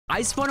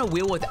I spun a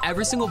wheel with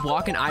every single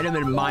block and item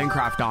in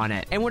Minecraft on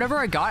it. And whatever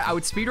I got, I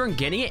would speedrun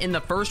getting it in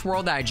the first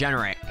world that I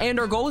generate. And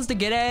our goal is to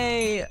get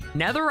a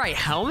Netherite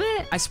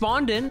helmet. I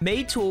spawned in,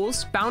 made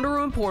tools, found a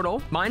ruined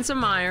portal, mined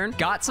some iron,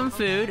 got some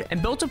food,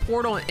 and built a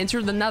portal and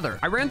entered the Nether.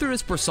 I ran through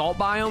this basalt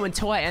biome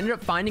until I ended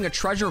up finding a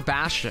treasure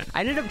bastion.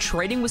 I ended up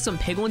trading with some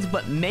piglins,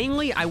 but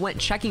mainly I went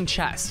checking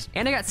chests.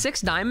 And I got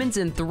 6 diamonds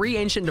and 3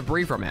 ancient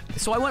debris from it.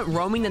 So I went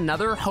roaming the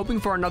Nether, hoping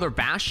for another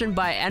bastion,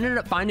 but I ended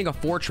up finding a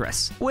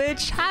fortress,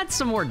 which had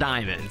some more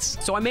diamonds.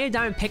 So I made a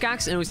diamond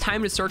pickaxe, and it was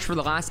time to search for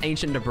the last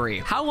ancient debris.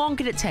 How long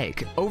could it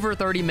take? Over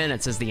 30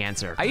 minutes is the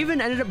answer. I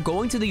even ended up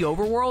going to the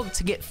overworld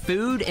to get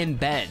food and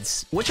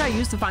beds, which I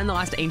used to find the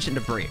last ancient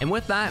debris. And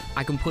with that,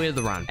 I completed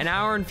the run. An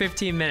hour and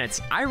 15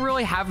 minutes. I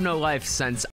really have no life since